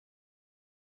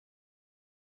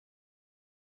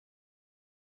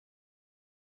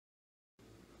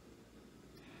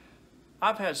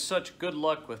I've had such good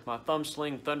luck with my Thumb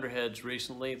Sling Thunderheads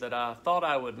recently that I thought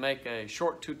I would make a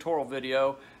short tutorial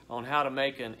video on how to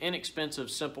make an inexpensive,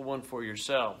 simple one for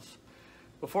yourselves.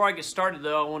 Before I get started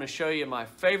though, I want to show you my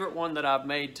favorite one that I've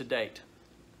made to date.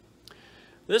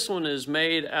 This one is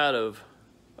made out of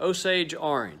Osage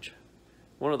orange,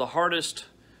 one of the hardest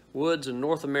woods in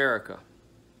North America.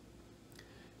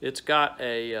 It's got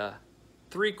a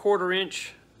 3/4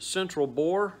 inch central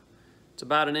bore. It's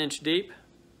about 1 inch deep.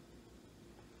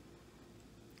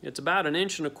 It's about 1 1/4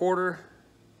 inches.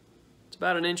 It's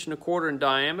about 1 1/4 inches in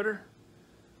diameter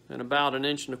and about 1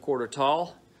 1/4 inches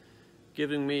tall,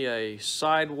 giving me a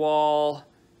sidewall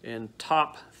and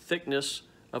top thickness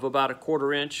of about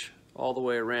 1/4 inch all the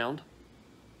way around.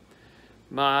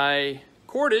 My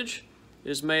cordage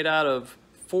is made out of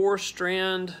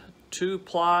 4-strand,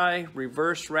 2-ply,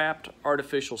 reverse wrapped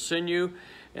artificial sinew,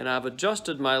 and I've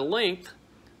adjusted my length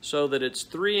so that it's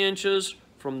 3 inches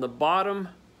from the bottom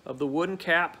of the wooden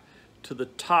cap to the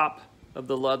top of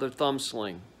the leather thumb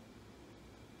sling.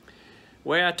 The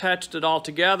way I attached it all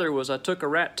together was I took a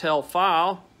rat tail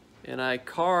file and I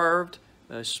carved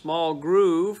a small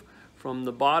groove from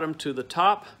the bottom to the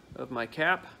top of my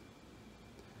cap,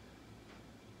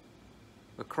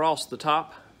 across the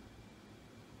top,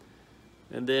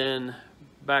 and then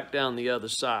back down the other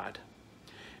side.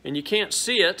 And you can't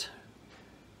see it,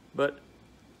 but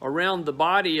around the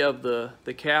body of the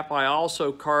cap I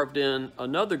also carved in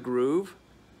another groove,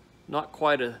 not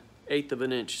quite 1/8 of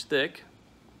an inch thick,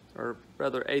 or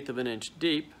rather 1/8 of an inch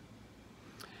deep.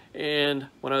 And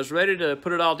when I was ready to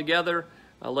put it all together,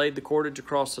 I laid the cordage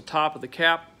across the top of the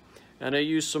cap, and I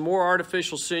used some more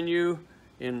artificial sinew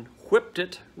and whipped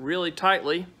it really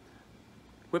tightly,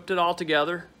 whipped it all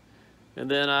together, and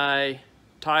then I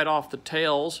tied off the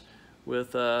tails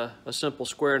with a simple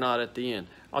square knot at the end.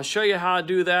 I'll show you how I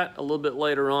do that a little bit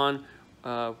later on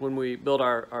when we build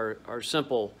our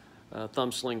simple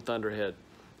Thumb Sling Thunderhead.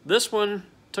 This one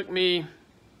took me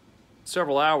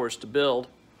several hours to build.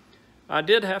 I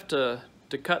did have to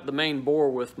cut the main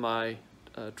bore with my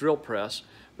drill press,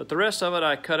 but the rest of it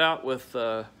I cut out with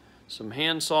some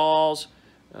hand saws,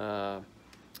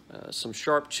 some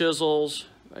sharp chisels.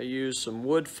 I used some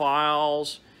wood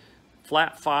files,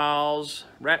 flat files,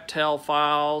 rat tail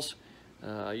files.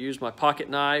 I used my pocket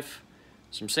knife,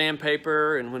 some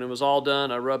sandpaper, and when it was all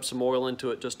done, I rubbed some oil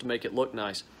into it just to make it look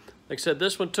nice. Like I said,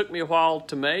 this one took me a while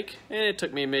to make, and it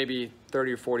took me maybe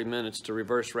 30 or 40 minutes to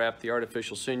reverse wrap the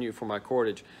artificial sinew for my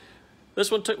cordage. This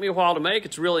one took me a while to make.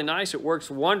 It's really nice. It works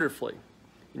wonderfully.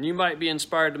 And you might be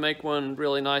inspired to make one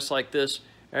really nice like this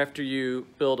after you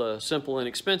build a simple and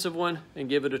inexpensive one and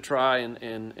give it a try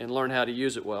and learn how to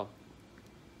use it well.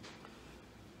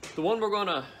 The one we're going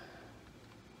to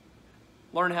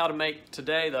learn how to make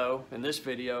today, though, in this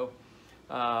video,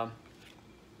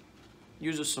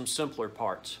 uses some simpler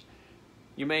parts.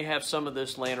 You may have some of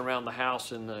this laying around the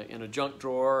house in a junk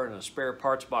drawer and a spare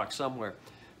parts box somewhere.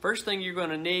 First thing you're going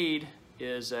to need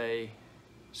is a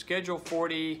Schedule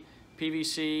 40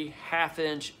 PVC 1/2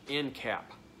 inch end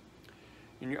cap.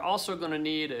 And you're also going to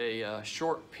need a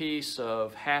short piece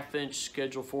of 1/2 inch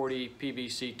Schedule 40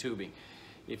 PVC tubing.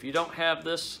 If you don't have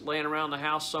this laying around the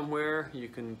house somewhere, you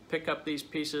can pick up these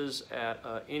pieces at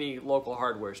any local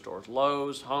hardware stores.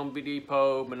 Lowe's, Home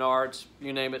Depot, Menards,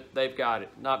 you name it, they've got it.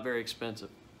 Not very expensive.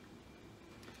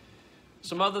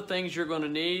 Some other things you're going to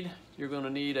need. You're going to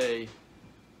need a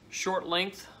short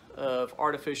length of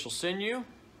artificial sinew.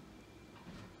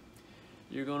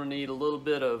 You're going to need a little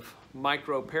bit of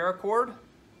micro paracord.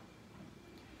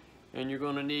 And you're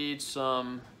going to need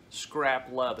some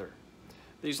scrap leather.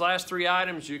 These last 3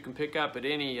 items you can pick up at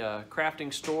any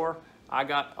crafting store. I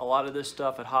got a lot of this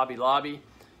stuff at Hobby Lobby.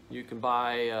 You can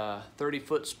buy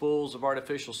 30-foot spools of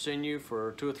artificial sinew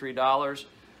for $2 or $3.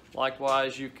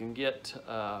 Likewise, you can get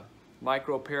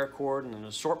micro paracord in an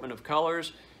assortment of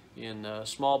colors in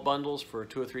small bundles for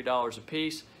 $2 or $3 a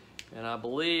piece. And I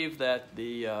believe that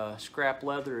the scrap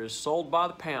leather is sold by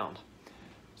the pound.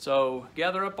 So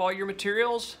gather up all your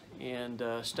materials and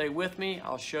stay with me.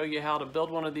 I'll show you how to build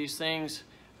one of these things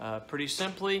pretty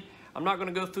simply. I'm not going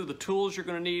to go through the tools you're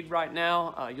going to need right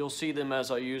now. You'll see them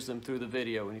as I use them through the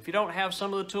video. And if you don't have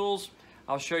some of the tools,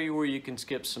 I'll show you where you can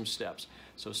skip some steps.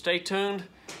 So stay tuned.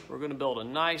 We're going to build a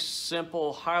nice,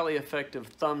 simple, highly effective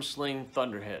Thumb Sling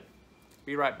Thunderhead.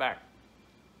 Be right back.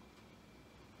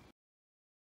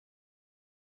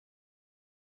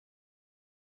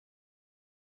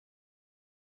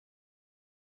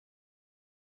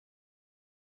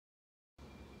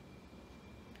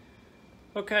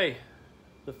 Okay,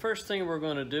 the first thing we're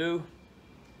going to do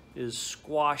is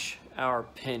squash our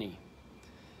penny.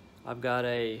 I've got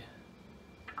a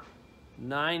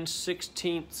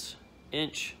 9/16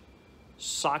 inch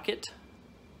socket,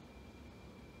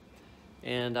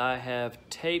 and I have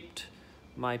taped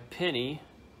my penny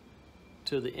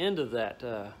to the end of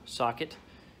that socket.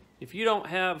 If you don't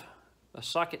have a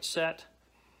socket set,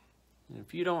 and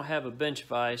if you don't have a bench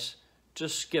vise,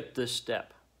 just skip this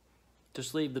step.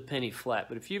 Just leave the penny flat.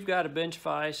 But if you've got a bench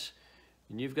vise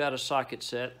and you've got a socket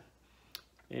set,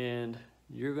 and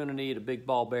you're going to need a big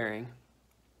ball bearing,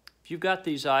 if you've got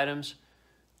these items,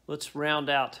 let's round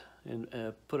out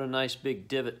and put a nice big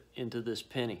divot into this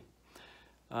penny.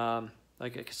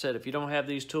 Like I said, if you don't have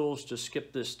these tools, just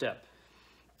skip this step.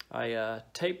 I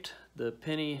taped the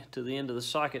penny to the end of the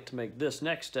socket to make this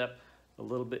next step a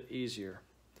little bit easier.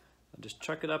 I just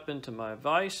chuck it up into my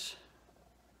vise.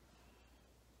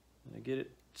 I get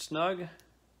it snug.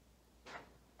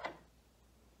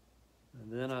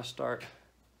 And then I start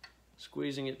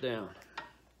squeezing it down.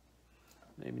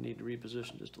 Maybe need to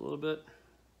reposition just a little bit.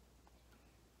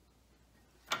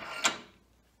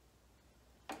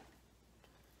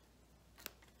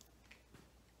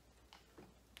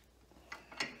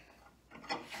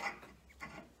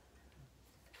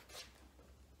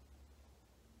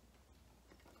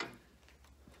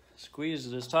 Squeeze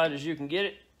it as tight as you can get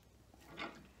it.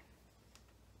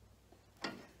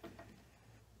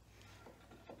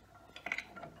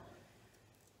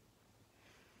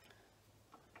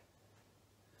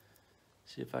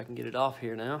 See if I can get it off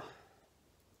here now.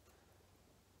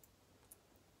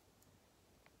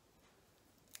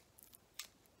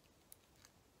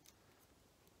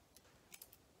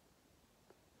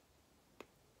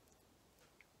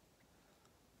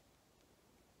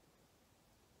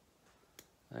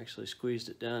 I actually squeezed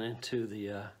it down into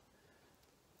the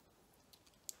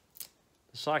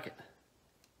socket.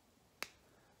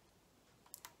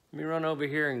 Let me run over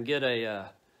here and get a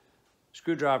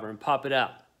screwdriver and pop it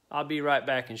out. I'll be right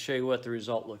back and show you what the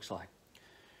result looks like.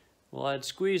 Well, I'd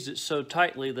squeezed it so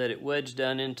tightly that it wedged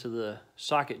down into the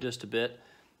socket just a bit,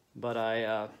 but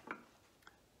I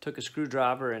took a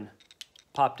screwdriver and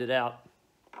popped it out.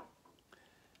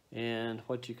 And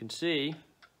what you can see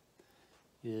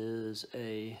is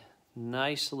a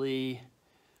nicely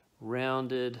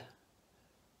rounded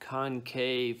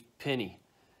concave penny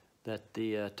that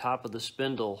the top of the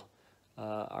spindle,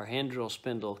 our hand drill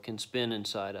spindle, can spin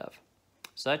inside of.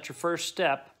 So that's your first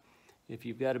step. If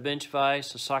you've got a bench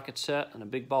vise, a socket set, and a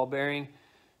big ball bearing,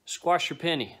 squash your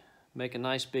penny. Make a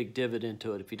nice big divot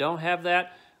into it. If you don't have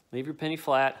that, leave your penny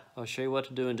flat. I'll show you what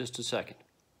to do in just a second.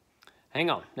 Hang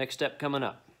on, next step coming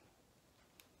up.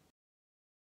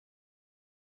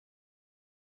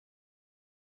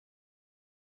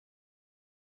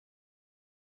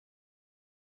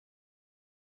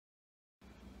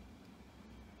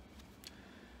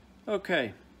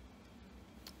 Okay,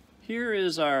 here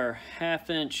is our 1/2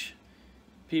 inch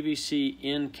PVC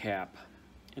end cap.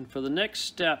 And for the next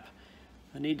step,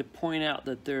 I need to point out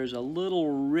that there's a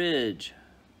little ridge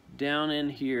down in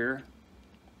here.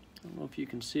 I don't know if you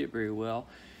can see it very well,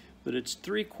 but it's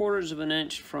 3/4 of an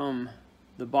inch from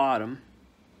the bottom.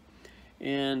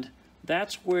 And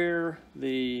that's where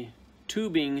the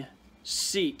tubing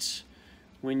seats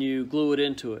when you glue it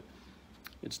into it.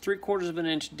 It's 3/4 of an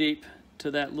inch deep to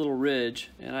that little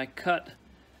ridge, and I cut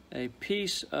a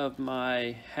piece of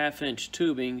my 1/2 inch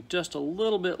tubing just a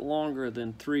little bit longer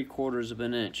than 3/4 of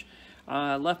an inch.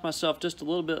 I left myself just a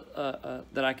little bit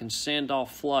that I can sand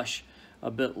off flush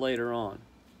a bit later on.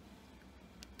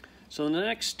 So the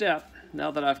next step,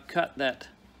 now that I've cut that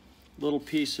little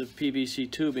piece of PVC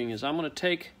tubing, is I'm going to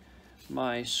take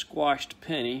my squashed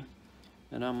penny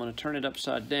and I'm going to turn it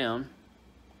upside down,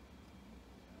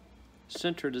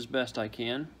 center it as best I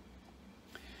can,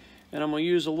 and I'm going to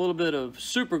use a little bit of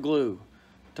super glue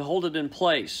to hold it in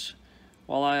place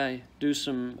while I do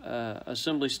some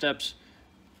assembly steps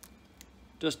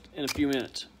just in a few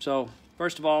minutes. So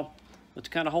first of all, let's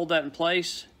kind of hold that in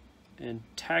place and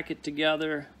tack it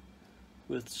together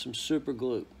with some super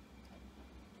glue.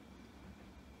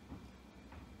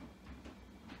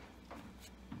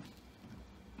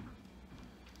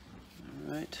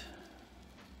 All right.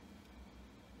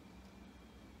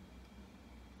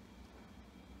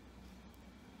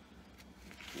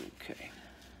 Okay.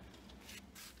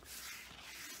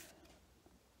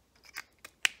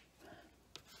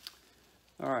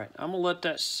 All right, I'm gonna let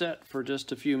that set for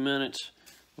just a few minutes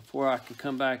before I can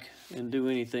come back and do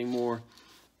anything more.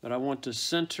 But I want to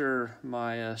center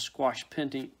my squash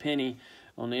penny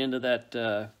on the end of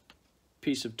that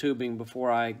piece of tubing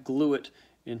before I glue it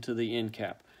into the end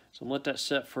cap. So I'm gonna let that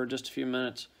set for just a few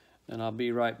minutes and I'll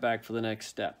be right back for the next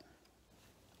step.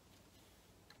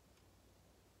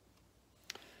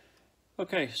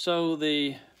 Okay, so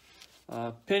the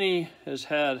Penny has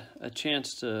had a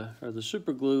chance to, or the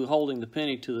super glue holding the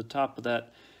penny to the top of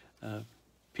that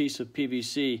piece of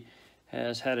PVC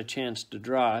has had a chance to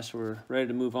dry, so we're ready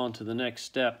to move on to the next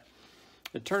step.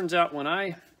 It turns out when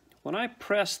I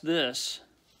press this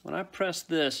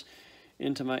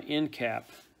into my end cap,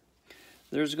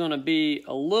 there's going to be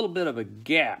a little bit of a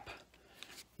gap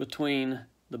between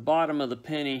the bottom of the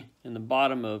penny and the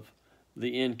bottom of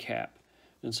the end cap.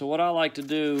 And so what I like to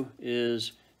do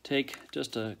is take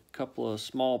just a couple of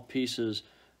small pieces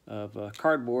of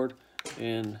cardboard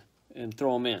and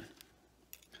throw them in.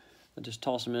 I just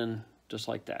toss them in just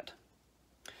like that.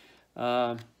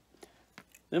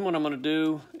 Then what I'm going to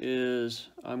do is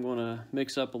I'm going to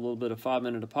mix up a little bit of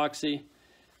 5-minute epoxy,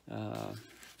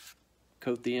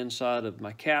 coat the inside of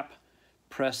my cap,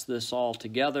 press this all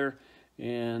together,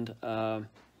 and I'm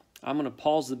going to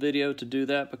pause the video to do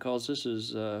that because this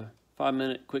is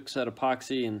 5-minute quick set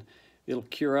epoxy and it'll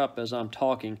cure up as I'm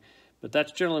talking. But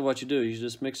that's generally what you do. You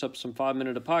just mix up some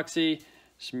 5-minute epoxy,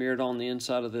 smear it on the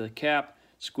inside of the cap,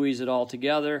 squeeze it all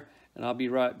together, and I'll be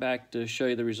right back to show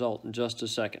you the result in just a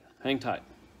second. Hang tight.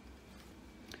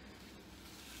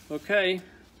 Okay,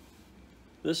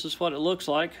 this is what it looks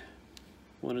like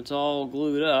when it's all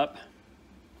glued up.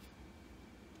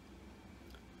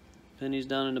 Pennies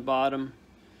down in the bottom.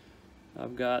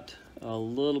 I've got a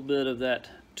little bit of that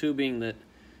tubing that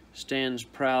stands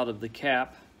proud of the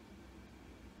cap.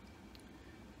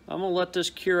 I'm going to let this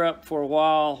cure up for a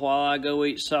while I go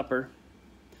eat supper.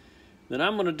 Then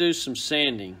I'm going to do some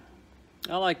sanding.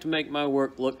 I like to make my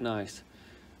work look nice.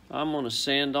 I'm going to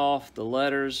sand off the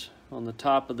letters on the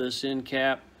top of this end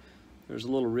cap. There's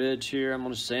a little ridge here. I'm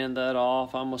going to sand that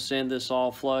off. I'm going to sand this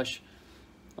all flush.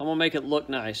 I'm going to make it look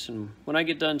nice. And when I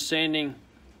get done sanding,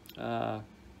 I'll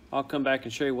come back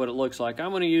and show you what it looks like. I'm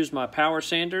going to use my power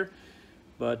sander,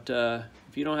 but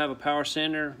if you don't have a power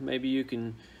sander, maybe you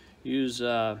can use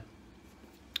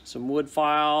some wood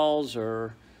files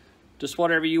or just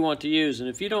whatever you want to use. And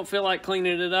if you don't feel like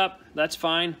cleaning it up, that's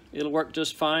fine. It'll work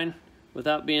just fine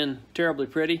without being terribly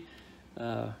pretty.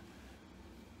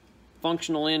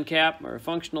 Functional end cap or a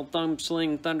functional Thumb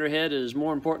Sling Thunderhead is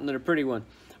more important than a pretty one.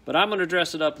 But I'm going to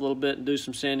dress it up a little bit and do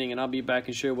some sanding, and I'll be back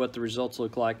and show you what the results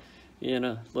look like in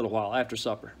a little while after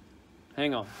supper.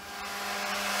 Hang on.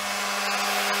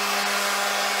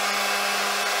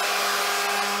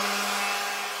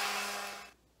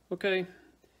 Okay,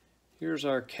 here's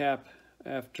our cap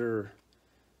after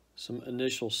some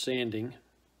initial sanding.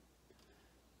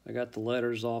 I got the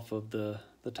letters off of the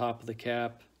top of the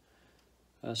cap.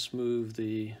 I smoothed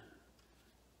the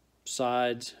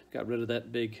sides, got rid of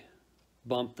that big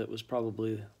bump that was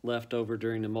probably left over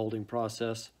during the molding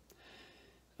process.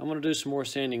 I'm going to do some more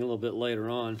sanding a little bit later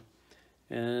on.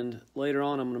 And later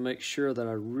on I'm going to make sure that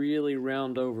I really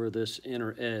round over this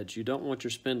inner edge. You don't want your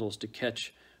spindles to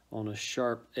catch on a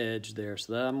sharp edge there.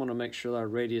 So that I'm going to make sure that I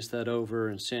radius that over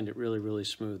and sand it really, really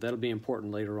smooth. That'll be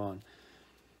important later on.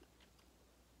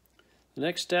 The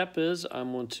next step is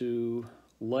I'm going to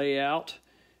lay out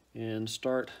and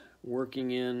start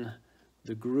working in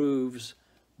the grooves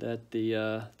that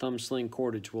the thumb sling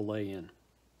cordage will lay in.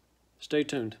 Stay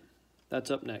tuned. That's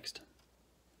up next.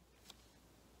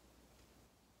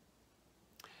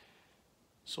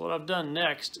 So what I've done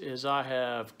next is I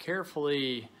have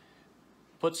carefully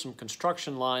put some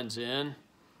construction lines in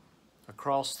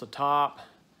across the top,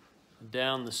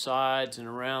 down the sides, and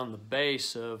around the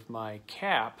base of my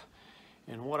cap.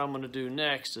 And what I'm going to do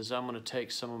next is I'm going to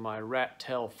take some of my rat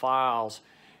tail files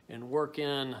and work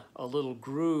in a little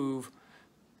groove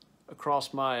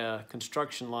across my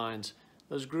construction lines.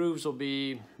 Those grooves will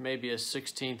be maybe a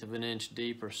 1/16 of an inch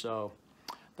deep or so.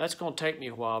 That's going to take me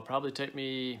a while, probably take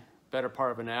me better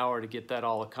part of an hour to get that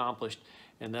all accomplished,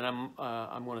 and then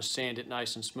I'm going to sand it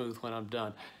nice and smooth when I'm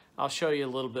done. I'll show you a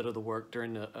little bit of the work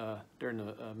during the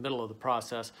middle of the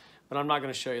process, but I'm not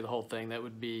going to show you the whole thing. That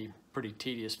would be pretty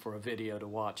tedious for a video to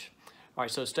watch. All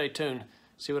right, so stay tuned.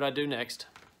 See what I do next.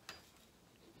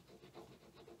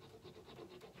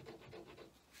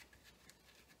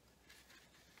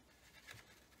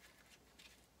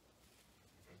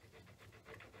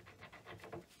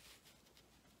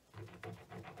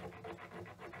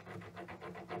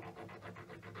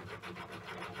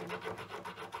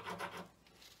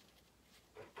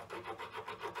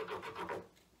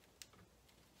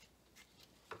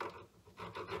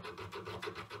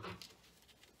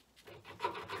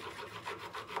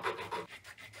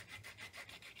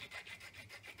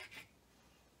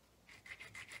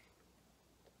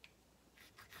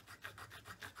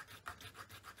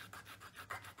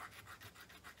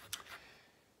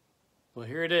 Well,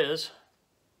 here it is.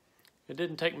 It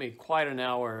didn't take me quite an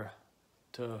hour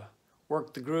to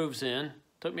work the grooves in.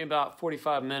 Took me about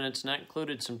 45 minutes, and that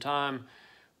included some time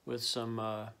with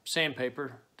some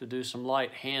sandpaper to do some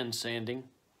light hand sanding.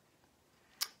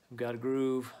 I've got a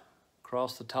groove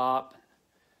across the top,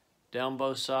 down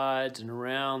both sides, and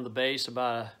around the base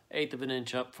about 1/8 of an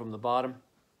inch up from the bottom.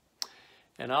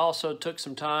 And I also took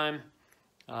some time.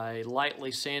 I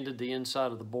lightly sanded the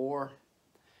inside of the bore,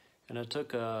 and I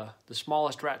took the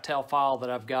smallest rat tail file that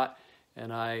I've got,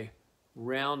 and I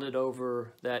rounded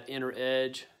over that inner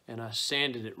edge, and I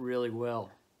sanded it really well,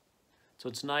 so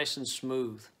it's nice and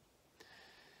smooth.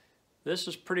 This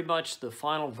is pretty much the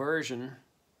final version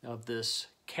of this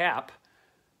cap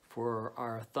for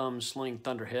our Thumb Sling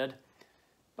Thunderhead,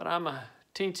 but I'm a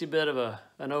teensy bit of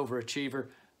an overachiever,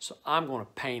 so I'm going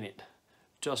to paint it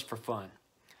just for fun.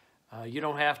 You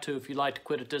don't have to. If you'd like to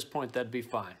quit at this point, that'd be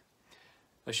fine.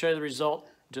 I'll show you the result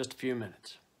in just a few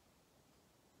minutes.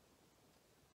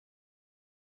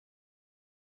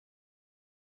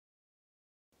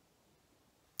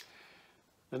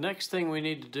 The next thing we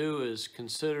need to do is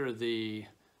consider the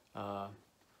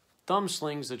thumb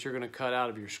slings that you're going to cut out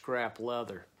of your scrap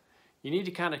leather. You need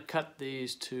to kind of cut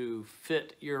these to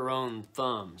fit your own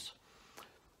thumbs.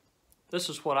 This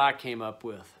is what I came up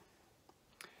with.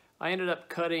 I ended up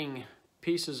cutting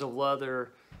pieces of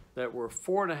leather that were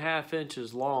 4.5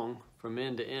 inches long from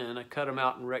end to end. I cut them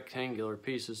out in rectangular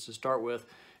pieces to start with,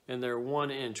 and they're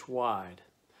 1 inch wide.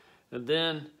 And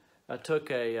then I took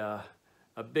a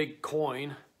big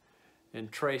coin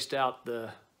and traced out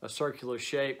a circular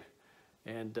shape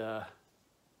and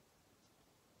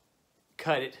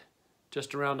cut it just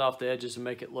to round off the edges and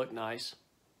make it look nice.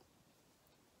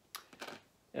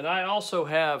 And I also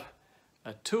have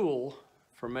a tool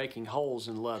for making holes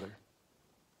in leather.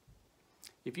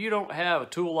 If you don't have a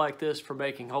tool like this for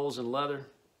making holes in leather,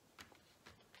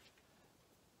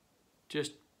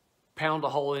 just pound a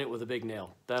hole in it with a big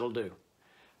nail. That'll do.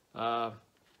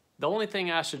 The only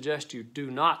thing I suggest you do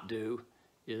not do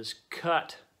is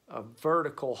cut a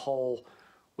vertical hole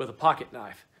with a pocket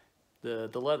knife. The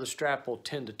leather strap will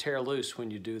tend to tear loose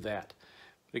when you do that.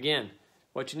 But again,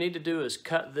 what you need to do is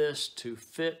cut this to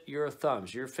fit your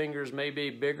thumbs. Your fingers may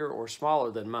be bigger or smaller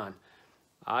than mine.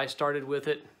 I started with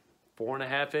it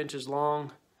 4.5 inches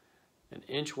long, 1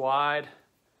 inch wide.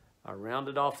 I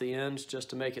rounded off the ends just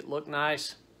to make it look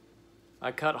nice.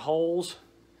 I cut holes,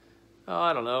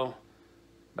 I don't know,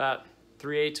 about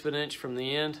 3/8 of an inch from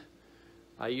the end.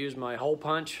 I use my hole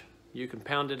punch. You can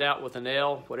pound it out with a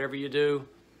nail, whatever you do.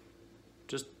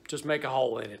 Just make a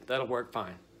hole in it. That'll work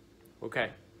fine.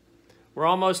 Okay, we're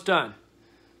almost done.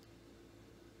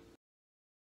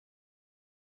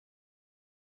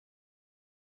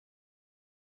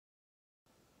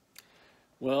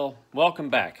 Well, welcome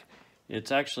back. It's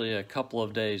actually a couple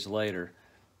of days later.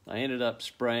 I ended up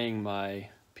spraying my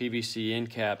PVC end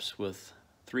caps with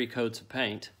 3 coats of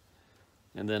paint,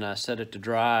 and then I set it to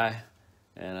dry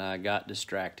and I got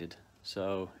distracted.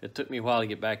 So it took me a while to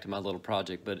get back to my little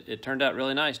project, but it turned out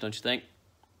really nice, don't you think?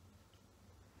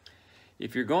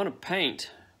 If you're going to paint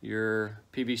your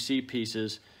PVC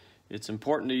pieces, it's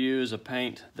important to use a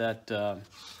paint that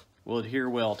will adhere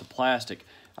well to plastic.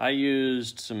 I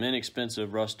used some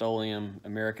inexpensive Rust-Oleum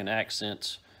American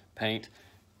Accents paint.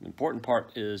 The important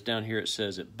part is down here it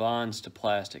says it bonds to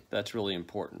plastic. That's really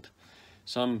important.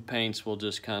 Some paints will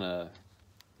just kind of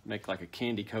make like a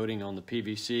candy coating on the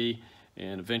PVC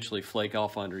and eventually flake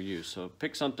off under use. So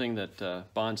pick something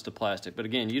that bonds to plastic. But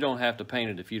again, you don't have to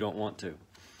paint it if you don't want to.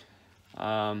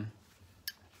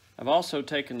 I've also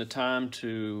taken the time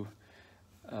to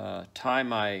tie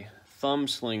my thumb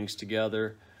slings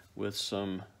together with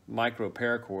some micro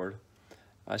paracord.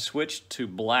 I switched to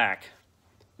black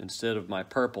instead of my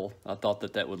purple. I thought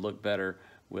that would look better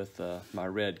with my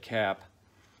red cap.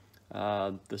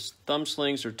 The thumb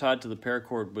slings are tied to the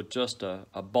paracord with just a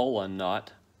bola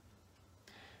knot.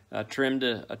 I trimmed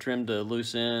the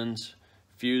loose ends,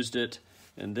 fused it,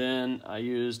 and then I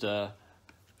used a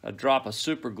drop of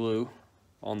super glue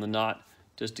on the knot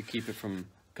just to keep it from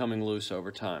coming loose over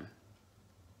time.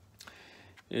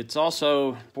 It's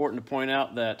also important to point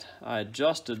out that I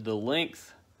adjusted the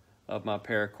length of my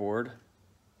paracord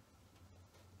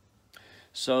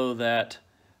so that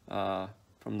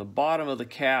from the bottom of the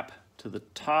cap to the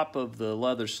top of the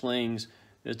leather slings,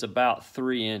 it's about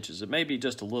 3 inches. It may be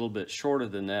just a little bit shorter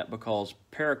than that because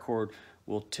paracord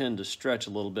will tend to stretch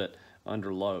a little bit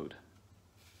under load.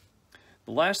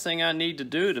 The last thing I need to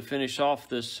do to finish off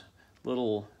this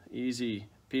little easy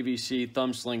PVC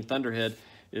Thumb Sling Thunderhead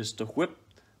is to whip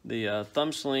the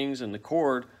thumb slings and the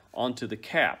cord onto the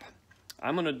cap.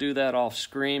 I'm going to do that off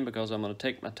screen because I'm going to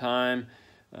take my time,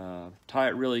 tie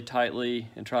it really tightly,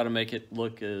 and try to make it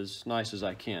look as nice as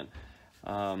I can.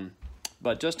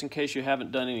 But just in case you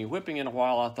haven't done any whipping in a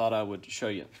while, I thought I would show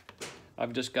you.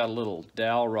 I've just got a little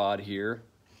dowel rod here,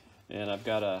 and I've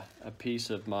got a piece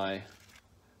of my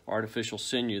artificial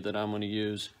sinew that I'm going to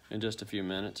use in just a few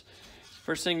minutes.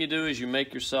 First thing you do is you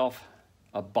make yourself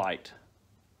a bite,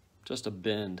 just a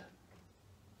bend.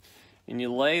 And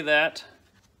you lay that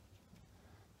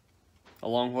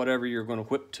along whatever you're going to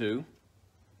whip to. In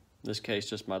this case,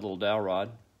 just my little dowel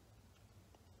rod.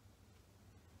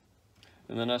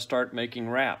 And then I start making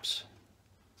wraps.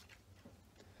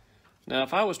 Now,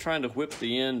 if I was trying to whip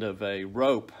the end of a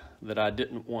rope that I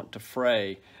didn't want to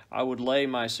fray, I would lay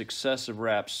my successive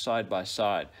wraps side by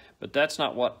side. But that's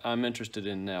not what I'm interested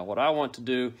in now. What I want to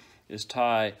do is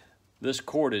tie this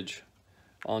cordage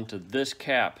onto this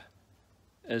cap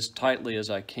as tightly as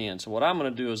I can. So what I'm going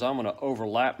to do is I'm going to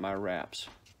overlap my wraps.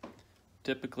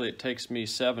 Typically it takes me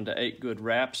 7 to 8 good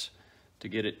wraps to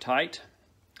get it tight.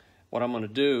 What I'm going to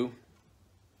do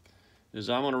is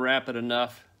I'm going to wrap it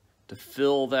enough to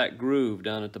fill that groove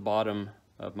down at the bottom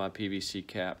of my PVC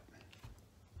cap.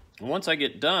 And once I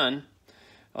get done,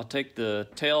 I'll take the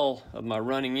tail of my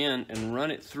running end and run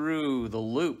it through the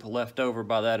loop left over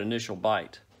by that initial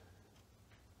bite.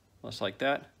 Just like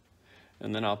that.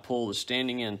 And then I'll pull the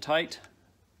standing end tight.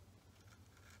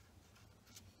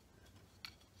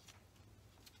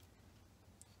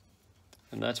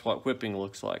 And that's what whipping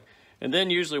looks like. And then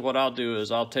usually what I'll do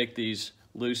is I'll take these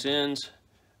loose ends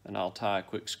and I'll tie a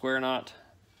quick square knot.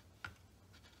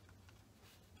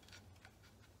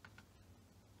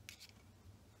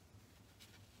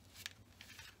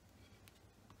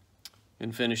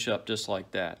 And finish up just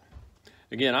like that.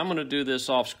 Again, I'm going to do this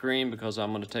off screen because I'm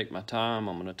going to take my time.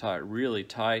 I'm going to tie it really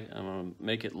tight. I'm going to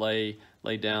make it lay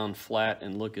down flat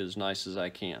and look as nice as I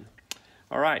can.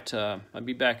 All right, I'll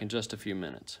be back in just a few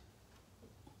minutes.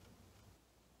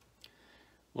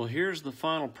 Well, here's the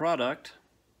final product.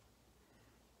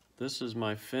 This is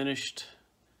my finished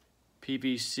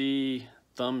PVC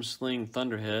Thumb Sling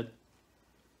Thunderhead.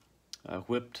 I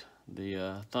whipped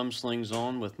the thumb slings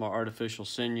on with my artificial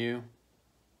sinew.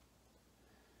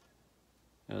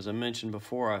 As I mentioned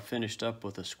before, I finished up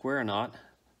with a square knot.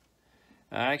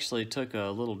 I actually took a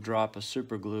little drop of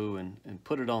super glue and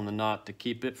put it on the knot to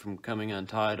keep it from coming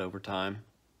untied over time.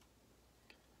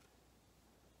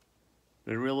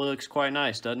 But it really looks quite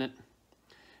nice, doesn't it?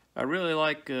 I really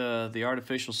like the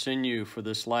artificial sinew for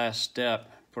this last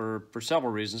step for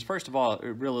several reasons. First of all,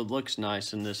 it really looks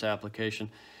nice in this application,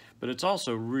 but it's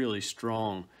also really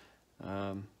strong.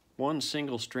 One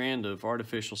single strand of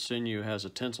artificial sinew has a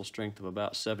tensile strength of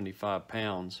about 75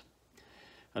 pounds.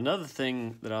 Another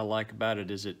thing that I like about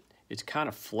it is it's kind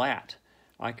of flat.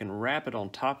 I can wrap it on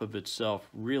top of itself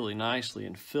really nicely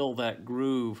and fill that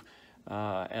groove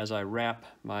as I wrap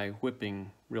my whipping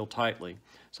real tightly.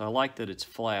 So I like that it's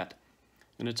flat.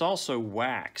 And it's also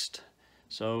waxed,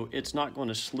 so it's not going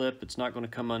to slip, it's not going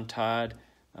to come untied.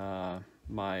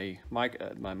 My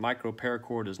micro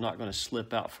paracord is not going to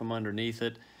slip out from underneath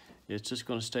it. It's just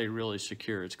going to stay really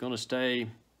secure. It's going to stay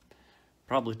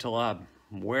probably till I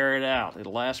wear it out.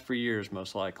 It'll last for years,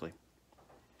 most likely.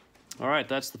 All right,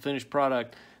 that's the finished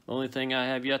product. The only thing I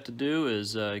have yet to do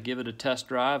is give it a test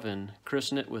drive and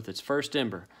christen it with its first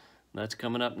ember. That's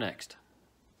coming up next.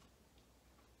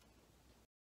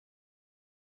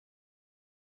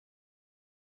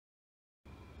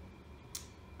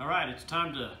 All right, it's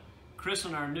time to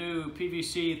christen our new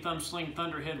PVC Thumb Sling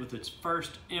Thunderhead with its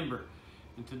first ember.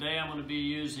 And today I'm going to be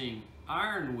using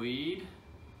ironweed,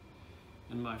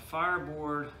 and my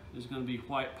fireboard is going to be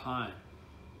white pine.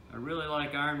 I really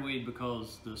like ironweed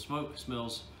because the smoke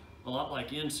smells a lot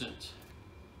like incense.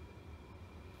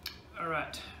 All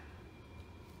right.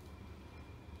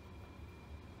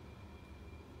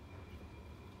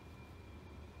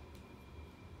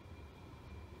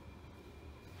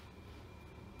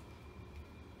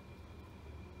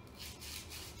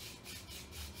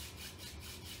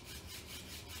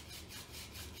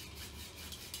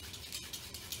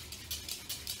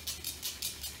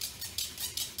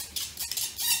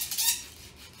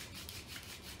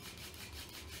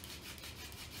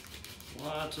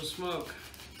 Lots of smoke.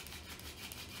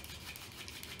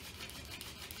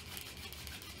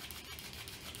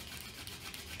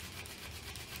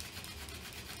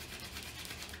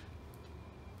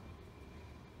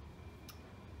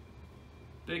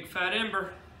 Big fat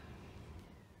ember.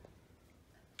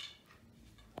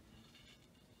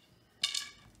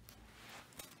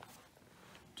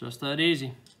 Just that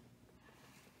easy.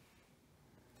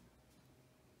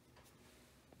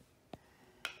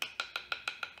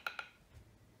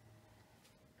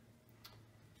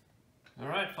 All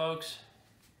right, folks.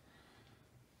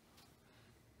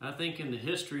 I think in the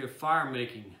history of fire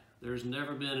making, there's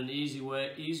never been an easier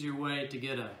way to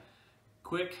get a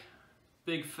quick,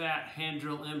 big, fat hand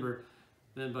drill ember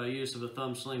than by use of a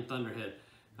Thumb Sling Thunderhead.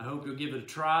 I hope you'll give it a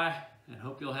try and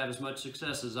hope you'll have as much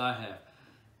success as I have.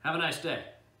 Have a nice day.